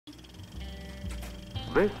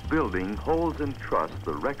This building holds in trust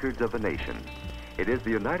the records of a nation. It is the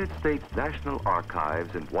United States National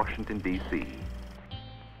Archives in Washington, D.C.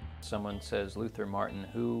 Someone says Luther Martin,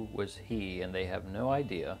 who was he? And they have no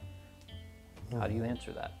idea. How do you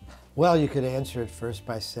answer that? Well, you could answer it first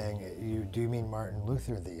by saying, do you mean Martin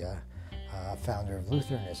Luther, the founder of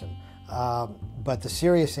Lutheranism? But the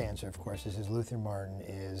serious answer, of course, is Luther Martin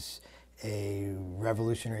is a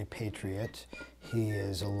revolutionary patriot. He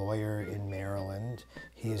is a lawyer in Maryland.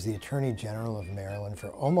 He is the Attorney General of Maryland for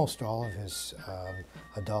almost all of his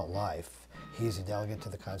adult life. He's a delegate to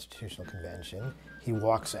the Constitutional Convention. He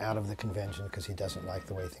walks out of the convention because he doesn't like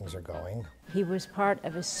the way things are going. He was part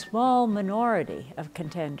of a small minority of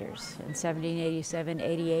contenders in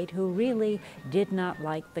 1787-88 who really did not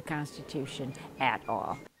like the Constitution at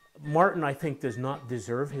all. Martin, I think, does not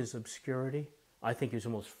deserve his obscurity. I think he's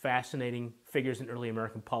one of the most fascinating figures in early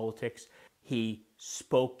American politics. He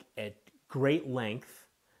spoke at great length,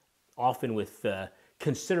 often with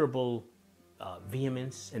considerable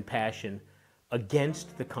vehemence and passion,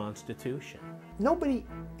 against the Constitution. Nobody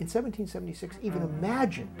in 1776 even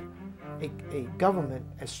imagined a government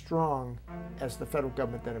as strong as the federal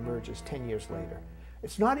government that emerges 10 years later.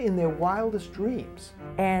 It's not in their wildest dreams.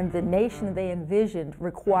 And the nation they envisioned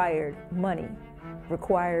required money,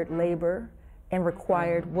 required labor, and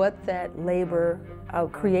required what that labor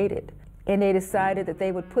created. And they decided that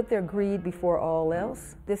they would put their greed before all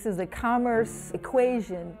else. This is a commerce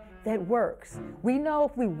equation that works. We know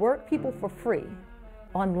if we work people for free,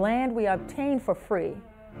 on land we obtain for free,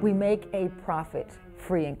 we make a profit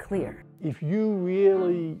free and clear. If you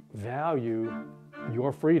really value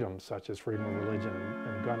your freedoms, such as freedom of religion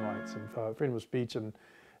and gun rights and freedom of speech and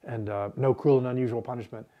no cruel and unusual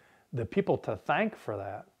punishment, the people to thank for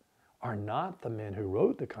that are not the men who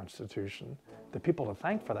wrote the Constitution. The people to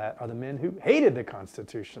thank for that are the men who hated the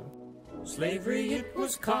Constitution. Slavery, it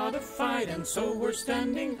was codified, and so were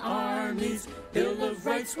standing armies. Bill of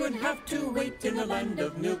Rights would have to wait in the land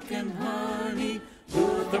of milk and honey.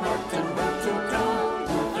 Luther Martin went to